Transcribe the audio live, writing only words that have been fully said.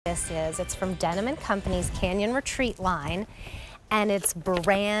this is. It's from Denim Company's Canyon Retreat line, and it's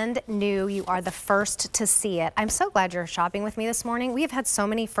brand new. You are the first to see it. I'm so glad you're shopping with me this morning. We have had so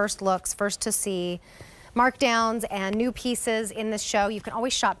many first looks, first to see markdowns and new pieces in this show. You can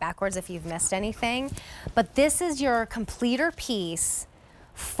always shop backwards if you've missed anything, but this is your completer piece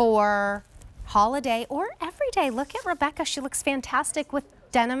for holiday or everyday. Look at Rebecca. She looks fantastic with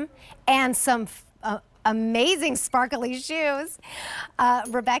denim and some amazing sparkly shoes.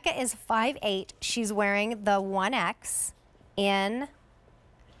 Rebecca is 5'8". She's wearing the 1X in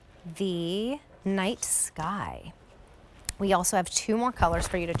the night sky. We also have 2 more colors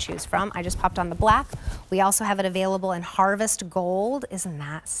for you to choose from. I just popped on the black. We also have it available in Harvest Gold. Isn't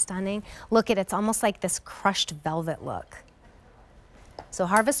that stunning? Look at it, it's almost like this crushed velvet look. So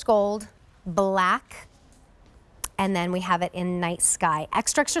Harvest Gold, black, and then we have it in night sky.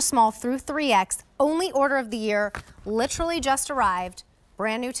 Extra, extra small through 3X. Only order of the year, literally just arrived,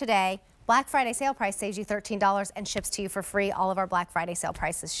 brand new today. Black Friday sale price saves you $13 and ships to you for free. All of our Black Friday sale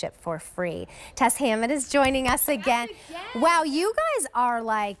prices ship for free. Tess Hammond is joining us again. Wow, you guys are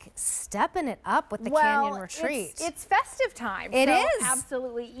like stepping it up with the Canyon Retreat. It's festive time. It is.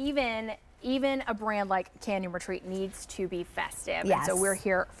 Absolutely. Even a brand like Canyon Retreat needs to be festive. Yes. And so we're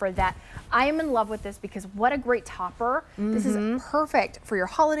here for that. I am in love with this because what a great topper. This is perfect for your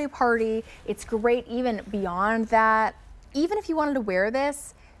holiday party. It's great even beyond that. Even if you wanted to wear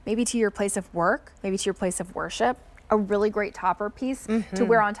this, maybe to your place of work, maybe to your place of worship, a really great topper piece to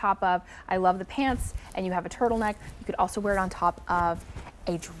wear on top of. I love the pants, and you have a turtleneck. You could also wear it on top of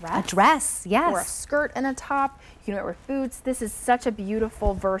a dress. A dress, yes. Or a skirt and a top. You can wear it with boots. This is such a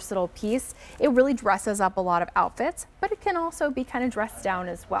beautiful, versatile piece. It really dresses up a lot of outfits, but it can also be kind of dressed down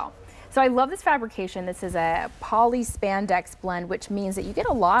as well. So I love this fabrication. This is a poly spandex blend, which means that you get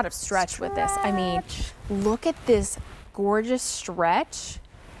a lot of stretch with this. I mean, look at this gorgeous stretch.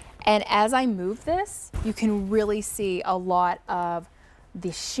 And as I move this, you can really see a lot of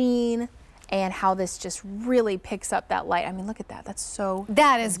the sheen and how this just really picks up that light. I mean, look at that. That's so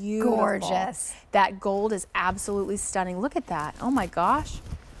That is beautiful. gorgeous. That gold is absolutely stunning. Look at that. Oh my gosh.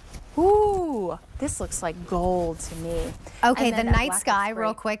 Ooh, this looks like gold to me. Okay, the night sky,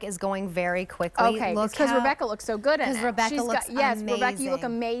 real quick, is going very quickly. Okay, because Rebecca looks so good in it. Because Rebecca looks amazing. Yes, Rebecca, you look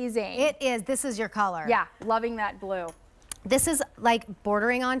amazing. It is. This is your color. Yeah, loving that blue. This is like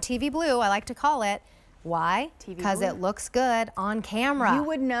bordering on TV blue, I like to call it. Why? Because it looks good on camera. You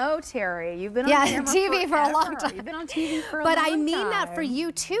would know, Terry. You've been on camera TV for a long time. You've been on TV for a long time. But I mean that for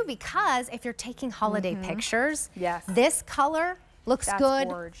you too, because if you're taking holiday pictures, this color looks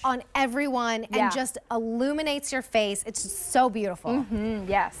good on everyone and just illuminates your face. It's just so beautiful.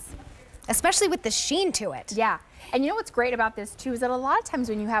 Yes. Especially with the sheen to it. Yeah. And you know what's great about this too is that a lot of times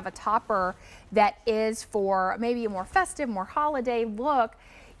when you have a topper that is for maybe a more festive, more holiday look,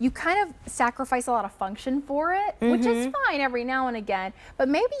 you kind of sacrifice a lot of function for it, which is fine every now and again, but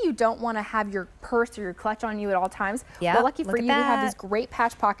maybe you don't want to have your purse or your clutch on you at all times. Well, lucky for you, we have these great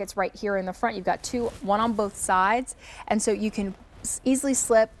patch pockets right here in the front. You've got one on both sides, and so you can easily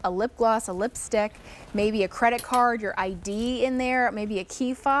slip a lip gloss, a lipstick, maybe a credit card, your ID in there, maybe a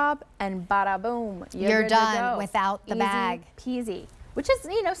key fob, and bada boom, you're done without the bag. Peasy. Which is,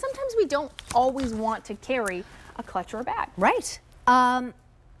 you know, sometimes we don't always want to carry a clutch or a bag. Right.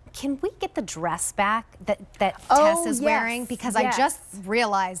 Can we get the dress back that Tess is wearing? Because I just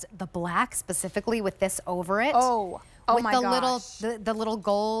realized the black specifically with this over it. With my gosh. the little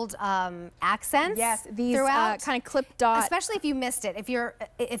gold accents. Yes, these throughout. kind of clip dot. Especially if you missed it.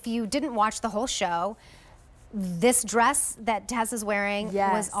 If you didn't watch the whole show, this dress that Tess is wearing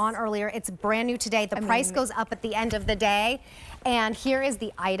was on earlier. It's brand new today. The price goes up at the end of the day. And here is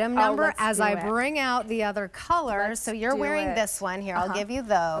the item number as I bring out the other colors. So you're wearing this one here. I'll give you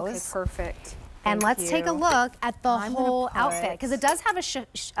those. Okay, perfect. And let's take a look at the whole outfit, because it does have a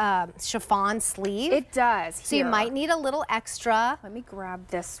chiffon sleeve. It does. So you might need a little extra. Let me grab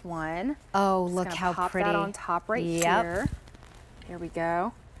this one. Oh, look how pretty. Pop that on top right here. Here we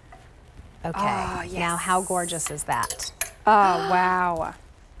go. Okay. Oh, yes. Now, how gorgeous is that? Oh, wow.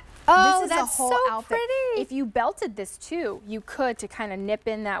 Oh, this is that's a whole so outfit. pretty. If you belted this too, you could to kind of nip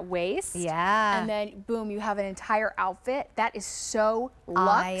in that waist. Yeah. And then boom, you have an entire outfit. That is so luxe.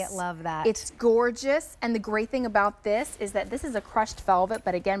 I love that. It's gorgeous. And the great thing about this is that this is a crushed velvet,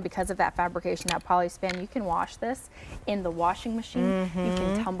 but again, because of that fabrication, that polyspan, you can wash this in the washing machine. You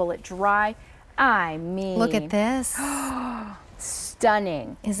can tumble it dry. I mean, look at this.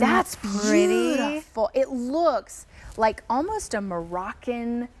 Stunning. Isn't that pretty? Beautiful. It looks like almost a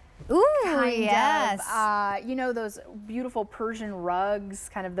Moroccan Ooh, kind yes. of, you know, those beautiful Persian rugs,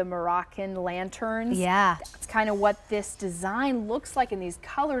 kind of the Moroccan lanterns. Yeah. That's kind of what this design looks like, and these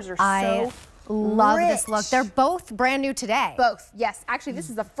colors are I so love rich. this look. They're both brand new today. Both, yes. Actually, this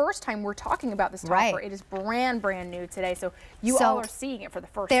is the first time we're talking about this topper. Right. It is brand new today, so you all are seeing it for the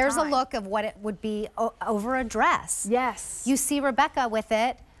first time. There's a look of what it would be over a dress. Yes. You see Rebecca with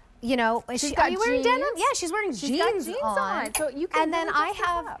it. You know, are you wearing denim? Yeah, she's wearing jeans on. So you can and then really I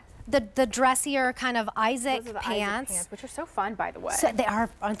have the dressier kind of Isaac pants, which are so fun, by the way. So they are,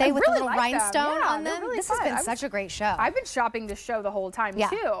 aren't they, with really the little rhinestone on them? Really this fun. has been such a great show. I've been shopping this show the whole time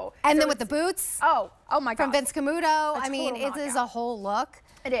too. And then with the boots. Oh my God. From Vince Camuto. I mean, it is a whole look.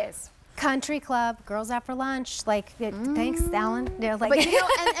 It is. Country club, girls after lunch. Like, thanks, Alan. They're like, but you know,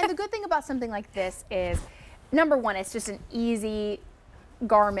 and the good thing about something like this is, number one, it's just an easy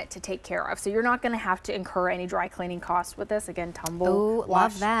garment to take care of. So you're not going to have to incur any dry cleaning costs with this. Again, tumble,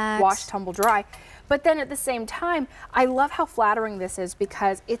 wash, tumble, dry. But then at the same time, I love how flattering this is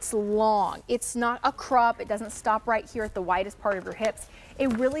because it's long. It's not a crop. It doesn't stop right here at the widest part of your hips. It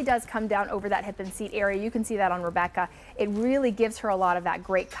really does come down over that hip and seat area. You can see that on Rebecca. It really gives her a lot of that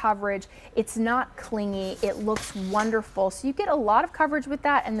great coverage. It's not clingy. It looks wonderful. So you get a lot of coverage with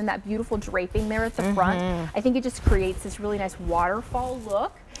that, and then that beautiful draping there at the front. I think it just creates this really nice waterfall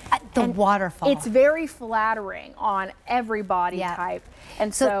look. Waterfall. It's very flattering on every body type.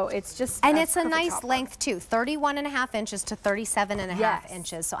 And so it's just it's a nice length too, 31.5 inches to 37.5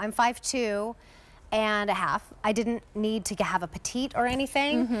 inches. So I'm 5'2" and a half. I didn't need to have a petite or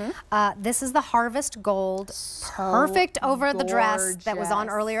anything. This is the Harvest Gold, perfect over the dress that was on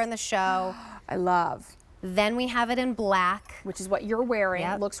earlier in the show. I love. Then we have it in black, which is what you're wearing.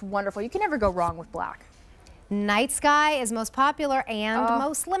 It looks wonderful. You can never go wrong with black. Night Sky is most popular and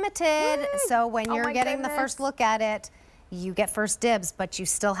most limited. So when you're getting the first look at it, you get first dibs, but you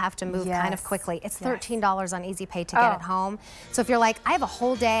still have to move kind of quickly. It's $13 on Easy Pay to get it home. So if you're like, I have a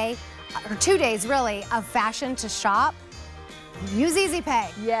whole day, or 2 days really, of fashion to shop, use Easy Pay.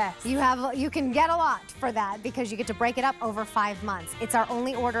 Yes. You can get a lot for that because you get to break it up over 5 months. It's our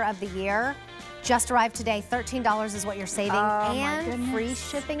only order of the year. Just arrived today. $13 is what you're saving, and free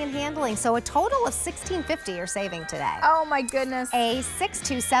shipping and handling. So a total of $16.50 you're saving today. Oh my goodness.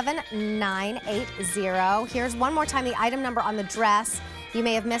 A627980. Here's one more time the item number on the dress. You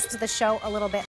may have missed the show a little bit